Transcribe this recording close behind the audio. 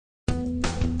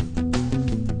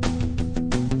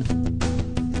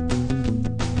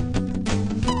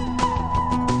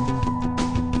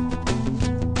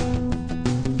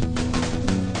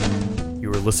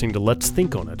listening to Let's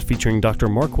Think on It, featuring Dr.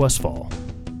 Mark Westfall.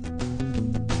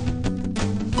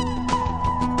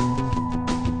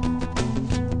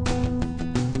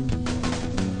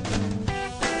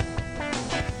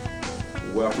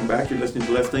 Welcome back. You're listening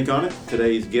to Let's Think on It.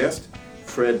 Today's guest,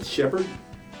 Fred Shepard,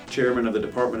 Chairman of the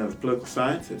Department of Political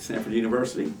Science at Stanford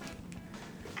University.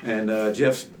 And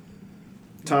Jeff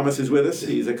Thomas is with us.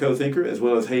 He's a co-thinker, as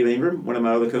well as Hayley Ingram, one of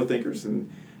my other co-thinkers.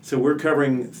 And so we're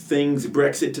covering things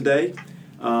Brexit today.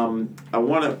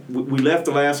 We left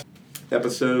the last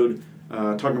episode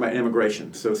talking about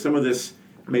immigration. So some of this,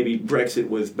 maybe Brexit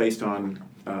was based on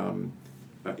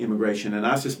immigration. And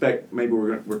I suspect maybe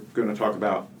we're going to talk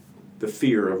about the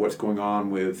fear of what's going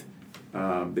on with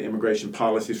the immigration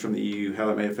policies from the EU, how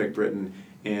that may affect Britain,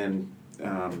 and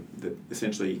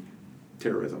essentially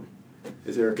terrorism.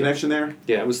 Is there a connection there?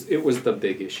 Yeah, it was the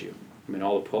big issue. I mean,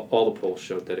 all the polls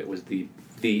showed that it was the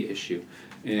issue,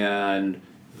 and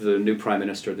the new prime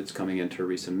minister that's coming in,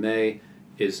 Theresa May,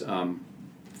 is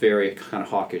very kind of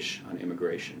hawkish on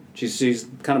immigration. She's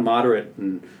kind of moderate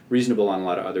and reasonable on a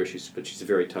lot of other issues, but she's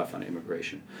very tough on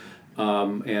immigration.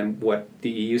 And what the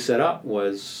EU set up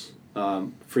was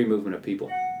free movement of people,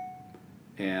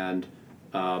 and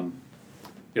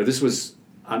this was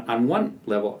on one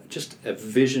level just a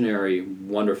visionary,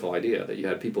 wonderful idea that you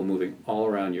had people moving all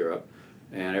around Europe,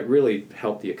 and it really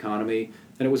helped the economy,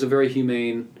 and it was a very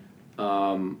humane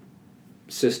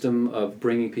system of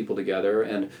bringing people together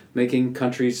and making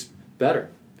countries better,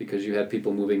 because you had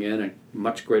people moving in a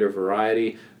much greater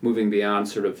variety, moving beyond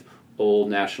sort of old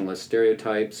nationalist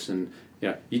stereotypes. And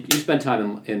you spend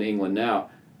time in England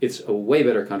now, it's a way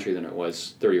better country than it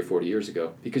was 30 or 40 years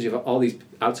ago, because you have all these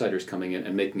outsiders coming in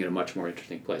and making it a much more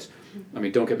interesting place. I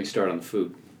mean, don't get me started on the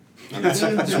food. It's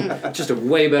just a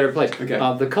way better place. Okay.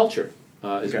 The culture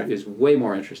is way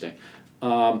more interesting,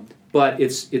 but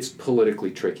it's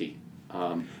politically tricky.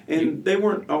 They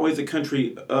weren't always a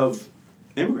country of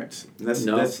immigrants. That's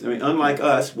unlike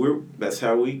us, that's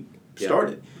how we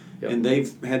started. Yep. And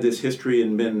they've had this history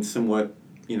and been somewhat,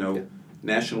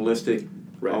 nationalistic,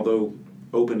 right, although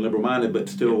open, liberal-minded, but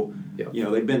still,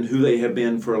 they've been who they have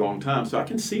been for a long time. So I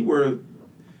can see where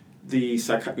the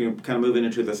kind of moving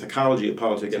into the psychology of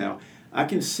politics now. I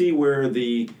can see where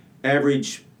the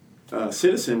average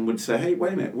citizen would say, "Hey,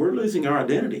 wait a minute, we're losing our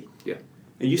identity." Yeah.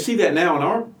 And you see that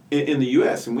now in the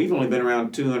U.S., and we've only been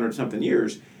around 200-something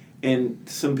years, and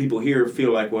some people here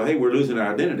feel like, well, hey, we're losing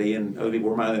our identity, and other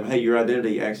people remind them, hey, your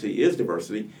identity actually is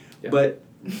diversity. Yeah. But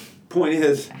point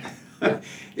is,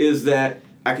 is that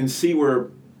I can see where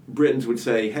Britons would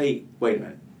say, hey, wait a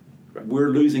minute, we're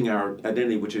losing our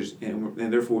identity,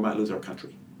 and therefore we might lose our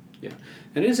country. Yeah,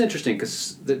 and it is interesting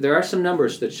because there are some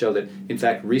numbers that show that, in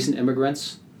fact, recent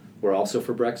immigrants were also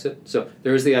for Brexit. So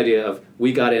there is the idea of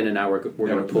we got in and now we're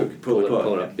going to pull it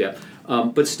up. Yeah,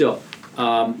 but still,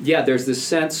 there's this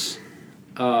sense,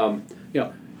 and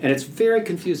it's very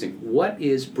confusing. What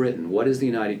is Britain? What is the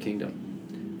United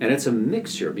Kingdom? And it's a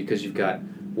mixture because you've got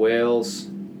Wales,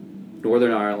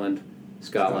 Northern Ireland,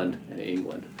 Scotland, and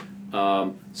England.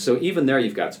 So even there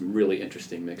you've got some really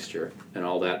interesting mixture and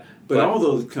all that. But all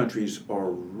those countries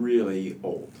are really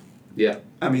old. Yeah.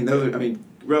 I mean,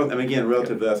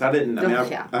 relative to us. I didn't. I mean,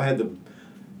 I had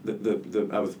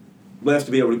I was blessed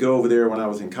to be able to go over there when I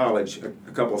was in college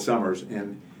a couple of summers,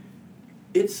 and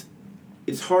it's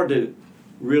hard to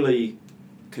really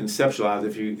conceptualize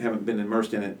if you haven't been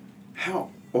immersed in it how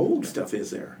old stuff is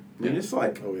there. I mean, it's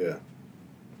like, oh yeah.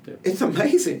 It's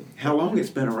amazing how long it's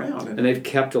been around. And they've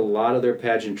kept a lot of their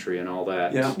pageantry and all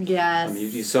that. Yeah. Yes. I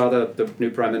mean, you saw the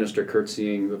new Prime Minister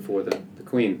curtsying before the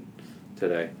Queen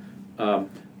today.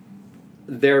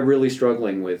 They're really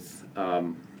struggling with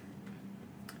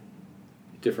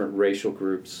different racial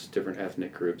groups, different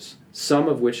ethnic groups, some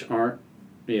of which aren't,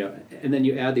 and then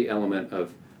you add the element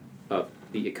of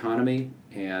the economy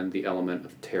and the element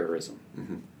of terrorism.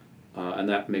 Mm-hmm. And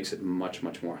that makes it much,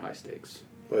 much more high stakes.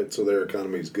 Right, so their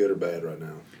economy is good or bad right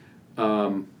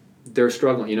now? They're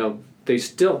struggling.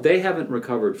 They haven't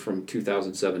recovered from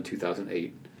 2007,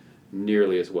 2008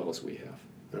 nearly as well as we have.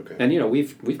 Okay. And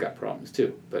we've got problems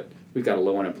too, but we've got a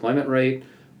low unemployment rate.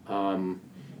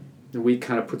 We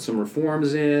kind of put some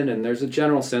reforms in, and there's a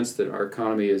general sense that our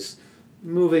economy is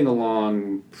moving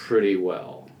along pretty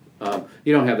well.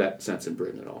 You don't have that sense in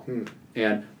Britain at all,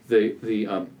 and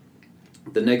the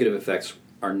negative effects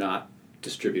are not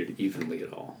distributed evenly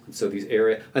at all. And so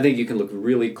I think you can look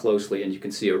really closely and you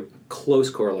can see a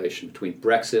close correlation between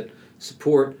Brexit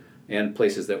support and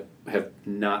places that have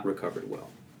not recovered well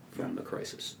from the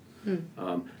crisis.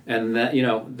 And that,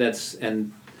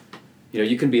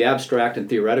 you can be abstract and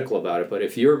theoretical about it, but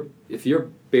if you're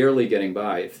barely getting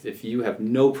by, if you have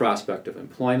no prospect of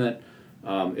employment,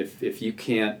 if you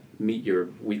can't meet your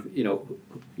week,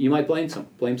 you might blame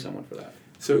someone for that.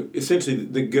 So essentially,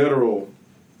 the guttural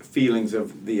feelings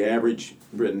of the average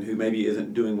Briton who maybe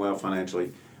isn't doing well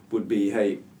financially would be,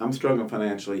 hey, I'm struggling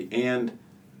financially and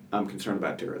I'm concerned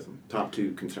about terrorism. Top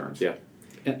two concerns. Yeah.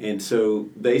 And so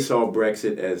they saw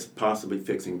Brexit as possibly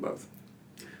fixing both.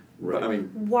 Right. I mean,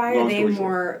 Why long are they story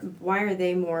short.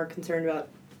 more concerned about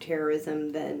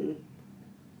terrorism than,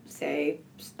 say,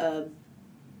 a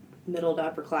middle to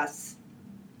upper class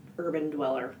urban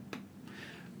dweller?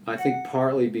 I think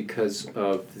partly because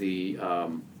of the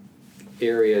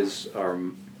areas are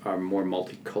more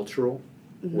multicultural,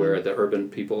 where the urban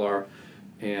people are,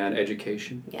 and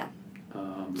education. Yeah.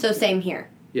 So same here.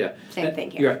 Yeah. Same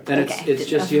thing here. Yeah, and Okay. it's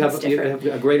just you have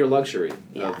a greater luxury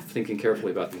Yeah. of thinking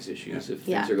carefully about these issues if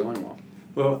Yeah. things are going well.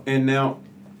 Well, and now,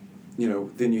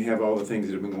 then you have all the things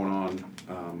that have been going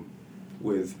on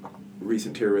with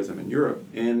recent terrorism in Europe,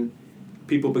 and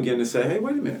people begin to say, hey,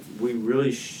 wait a minute, we really,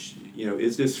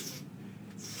 is this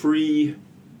free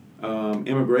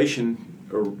immigration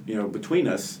or, between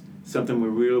us something we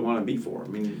really want to be for? I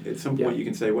mean, at some point you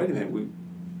can say, wait a minute,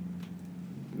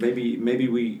 maybe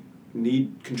we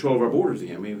need control of our borders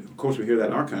again. I mean, of course we hear that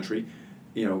in our country,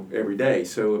 every day.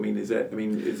 So,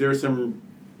 is there some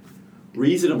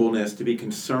reasonableness to be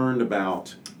concerned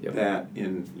about that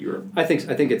in Europe? I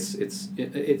think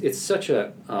it's such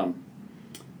a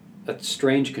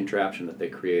strange contraption that they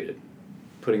created,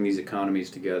 putting these economies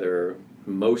together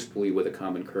mostly with a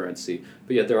common currency,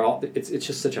 but yet it's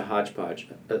just such a hodgepodge,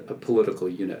 a political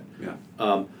unit.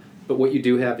 Yeah. But what you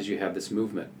do have is you have this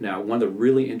movement. Now, one of the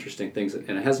really interesting things,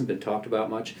 and it hasn't been talked about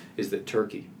much, is that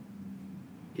Turkey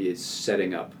is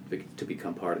setting up to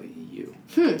become part of the EU.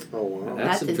 Oh, wow. And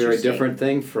That's that's a very interesting. different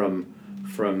thing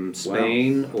from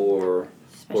Spain or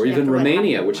Especially even after what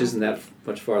Romania, happened which last isn't that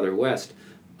much farther west.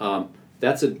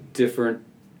 That's a different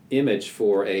image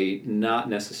for a not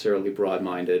necessarily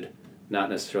broad-minded, not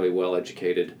necessarily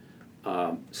well-educated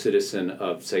citizen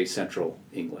of, say, central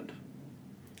England.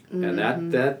 And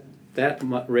that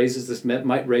might raise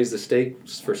the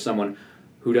stakes for someone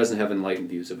who doesn't have enlightened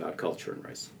views about culture and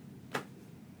race.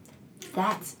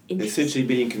 That's interesting. Essentially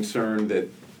being concerned that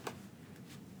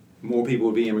more people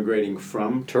would be immigrating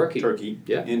from Turkey,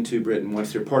 yeah. into Britain.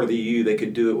 Once they're part of the EU, they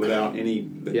could do it without any...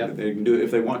 Yeah. They can do it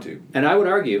if they want to. And I would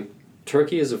argue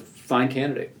Turkey is a fine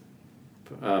candidate.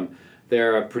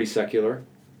 They're a pretty secular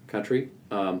country.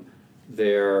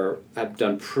 They have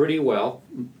done pretty well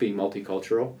being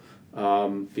multicultural.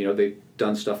 They've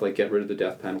done stuff like get rid of the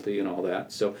death penalty and all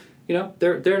that. So,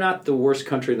 they're not the worst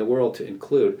country in the world to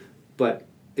include. But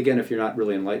again, if you're not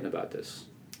really enlightened about this.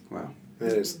 Wow.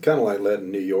 And it's kind of like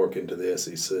letting New York into the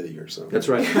SEC or something. That's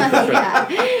right. Yeah.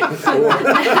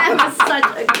 That was such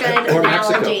a good Or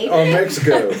Mexico. analogy. Oh,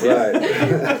 Mexico,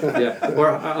 right. Yeah. Or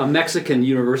a Mexican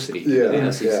university. Yeah,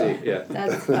 The SEC. Yeah.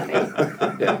 That's funny.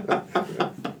 Yeah.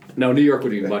 No, New York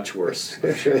would be much worse.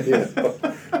 Yeah,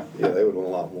 they would want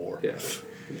a lot more. Yeah.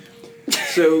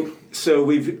 So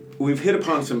we've hit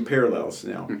upon some parallels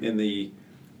now in the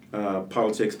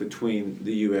politics between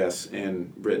the U.S.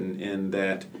 and Britain, in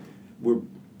that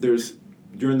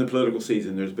during the political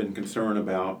season there's been concern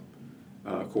about,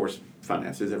 of course,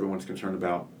 finances. Everyone's concerned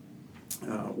about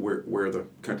where the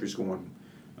country's going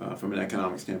from an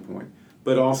economic standpoint,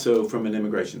 but also from an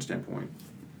immigration standpoint.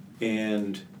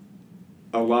 And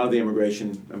a lot of the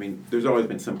immigration, there's always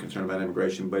been some concern about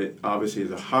immigration, but it obviously is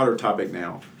a hotter topic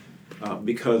now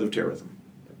because of terrorism.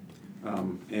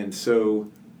 And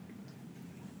so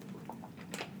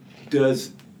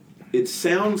it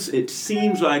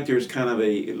seems like there's kind of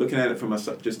looking at it from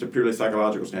just a purely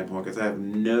psychological standpoint, because I have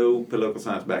no political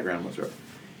science background whatsoever,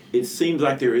 it seems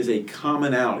like there is a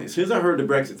commonality. As soon as I heard the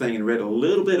Brexit thing and read a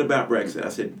little bit about Brexit, I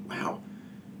said, wow,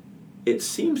 it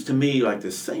seems to me like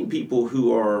the same people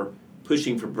who are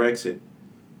pushing for Brexit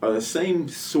are the same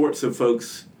sorts of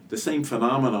folks, the same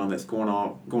phenomenon that's going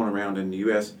around in the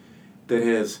U.S. that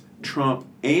has Trump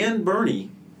and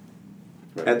Bernie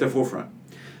at the forefront.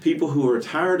 People who are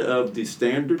tired of the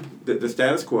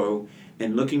status quo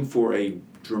and looking for a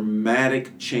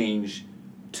dramatic change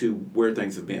to where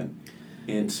things have been.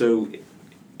 And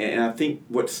I think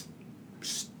what's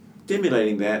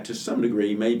stimulating that to some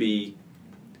degree may be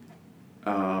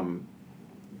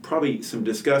probably some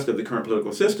disgust of the current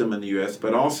political system in the U.S.,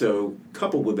 but also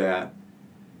coupled with that,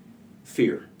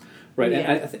 fear. Right, Yeah.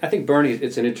 and I think Bernie,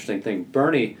 it's an interesting thing.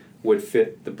 Bernie would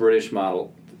fit the British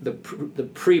model, the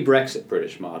pre-Brexit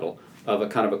British model of a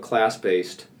kind of a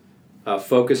class-based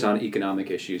focus on economic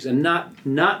issues and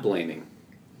not blaming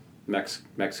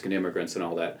Mexican immigrants and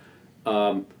all that.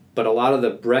 But a lot of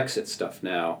the Brexit stuff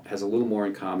now has a little more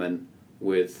in common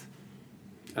with,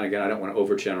 and again, I don't want to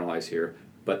overgeneralize here,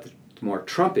 but the more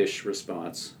Trumpish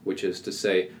response, which is to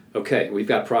say, okay, we've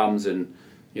got problems in,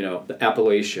 the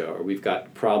Appalachia, or we've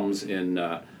got problems in,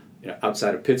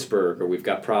 outside of Pittsburgh, or we've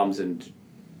got problems in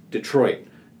Detroit.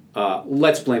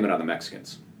 Let's blame it on the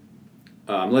Mexicans.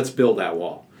 Let's build that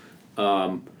wall.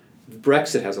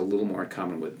 Brexit has a little more in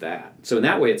common with that. So in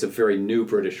that way, it's a very new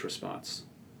British response.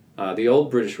 The old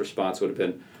British response would have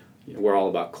been, we're all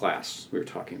about class. We were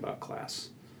talking about class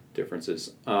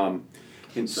differences. Like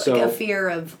a fear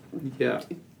of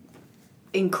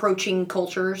encroaching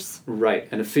cultures. Right,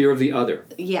 and a fear of the other.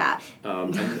 Yeah.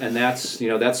 And that's,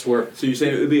 that's where... So you're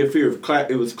saying it would be a fear of class,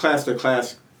 it was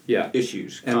class-to-class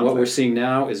issues. And what we're seeing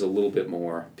now is a little bit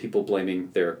more people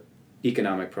blaming their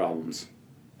economic problems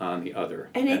on the other.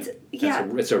 And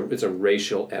it's a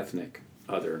racial, ethnic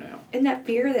other now. And that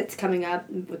fear that's coming up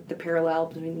with the parallel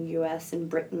between the U.S. and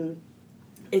Britain,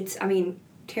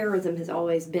 terrorism has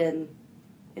always been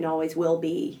and always will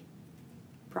be,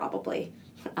 probably.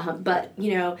 But,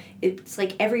 it's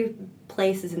like every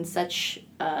place is in such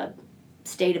a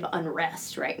state of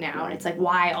unrest right now. And it's like,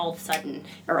 why all of a sudden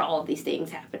are all of these things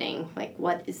happening? Like,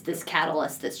 what is this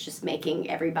catalyst that's just making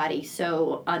everybody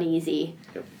so uneasy?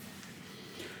 Yep.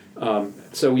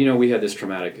 So, we had this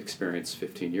traumatic experience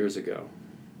 15 years ago.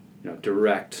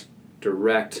 Direct,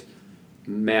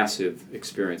 massive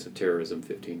experience of terrorism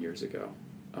 15 years ago.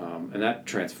 And that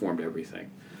transformed everything.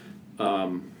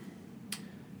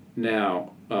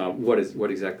 Now, what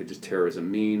exactly does terrorism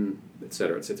mean, et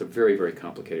cetera? It's a very, very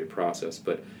complicated process,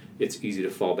 but it's easy to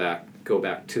go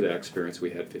back to that experience we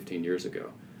had 15 years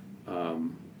ago.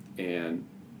 And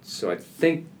so I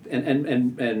think,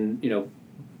 and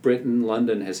Britain,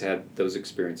 London has had those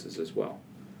experiences as well.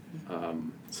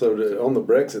 So on the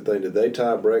Brexit thing, did they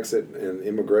tie Brexit and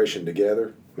immigration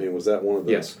together? Was that one of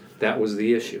the... Yes, that was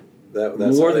the issue.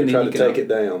 That's more than they tried to take it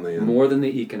down then. More than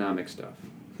the economic stuff.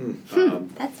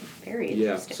 That's very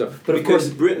interesting. So, but of because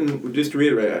course, Britain, just to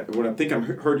reiterate, what I think I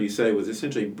heard you say was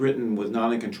essentially Britain was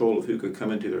not in control of who could come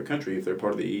into their country if they're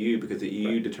part of the EU, because the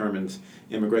EU determines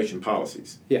immigration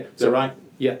policies. Yeah. Is that right?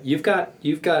 Yeah, you've got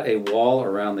a wall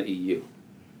around the EU,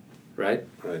 right?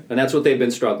 Right. And that's what they've been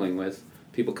struggling with,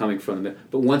 people coming from the...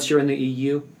 But once you're in the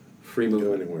EU, free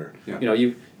movement. Go anywhere. Yeah.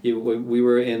 We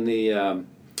were in the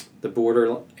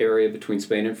border area between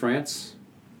Spain and France.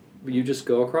 You just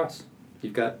go across.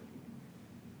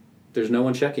 There's no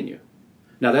one checking you.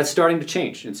 Now that's starting to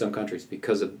change in some countries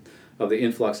because of the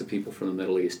influx of people from the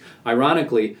Middle East.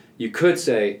 Ironically, you could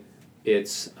say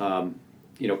it's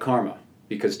karma,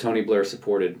 because Tony Blair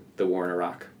supported the war in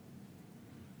Iraq.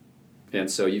 And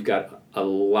so you've got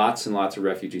lots and lots of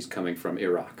refugees coming from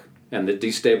Iraq and the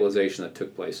destabilization that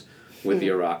took place with the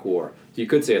Iraq War. You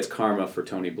could say it's karma for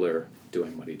Tony Blair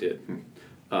doing what he did.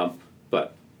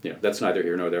 But that's neither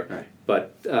here nor there. Right.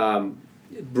 But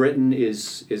Britain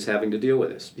is having to deal with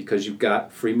this because you've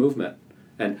got free movement.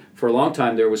 And for a long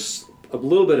time there was a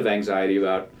little bit of anxiety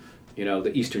about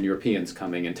the Eastern Europeans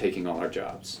coming and taking all our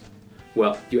jobs.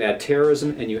 Well, you add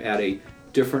terrorism and you add a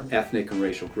different ethnic and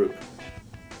racial group,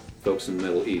 folks in the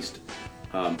Middle East,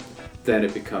 then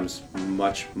it becomes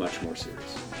much, much more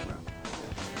serious. Wow.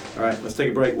 All right, let's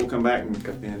take a break. We'll come back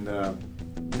and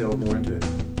delve more into it.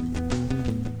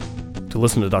 To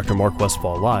listen to Dr. Mark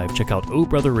Westfall live, check out O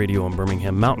Brother Radio in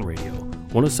Birmingham Mountain Radio,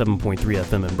 107.3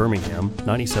 FM in Birmingham,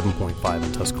 97.5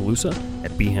 in Tuscaloosa,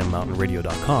 at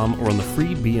bhammountainradio.com or on the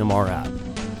free BMR app.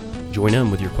 Join in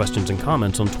with your questions and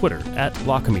comments on Twitter at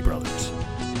Lockamy Brothers.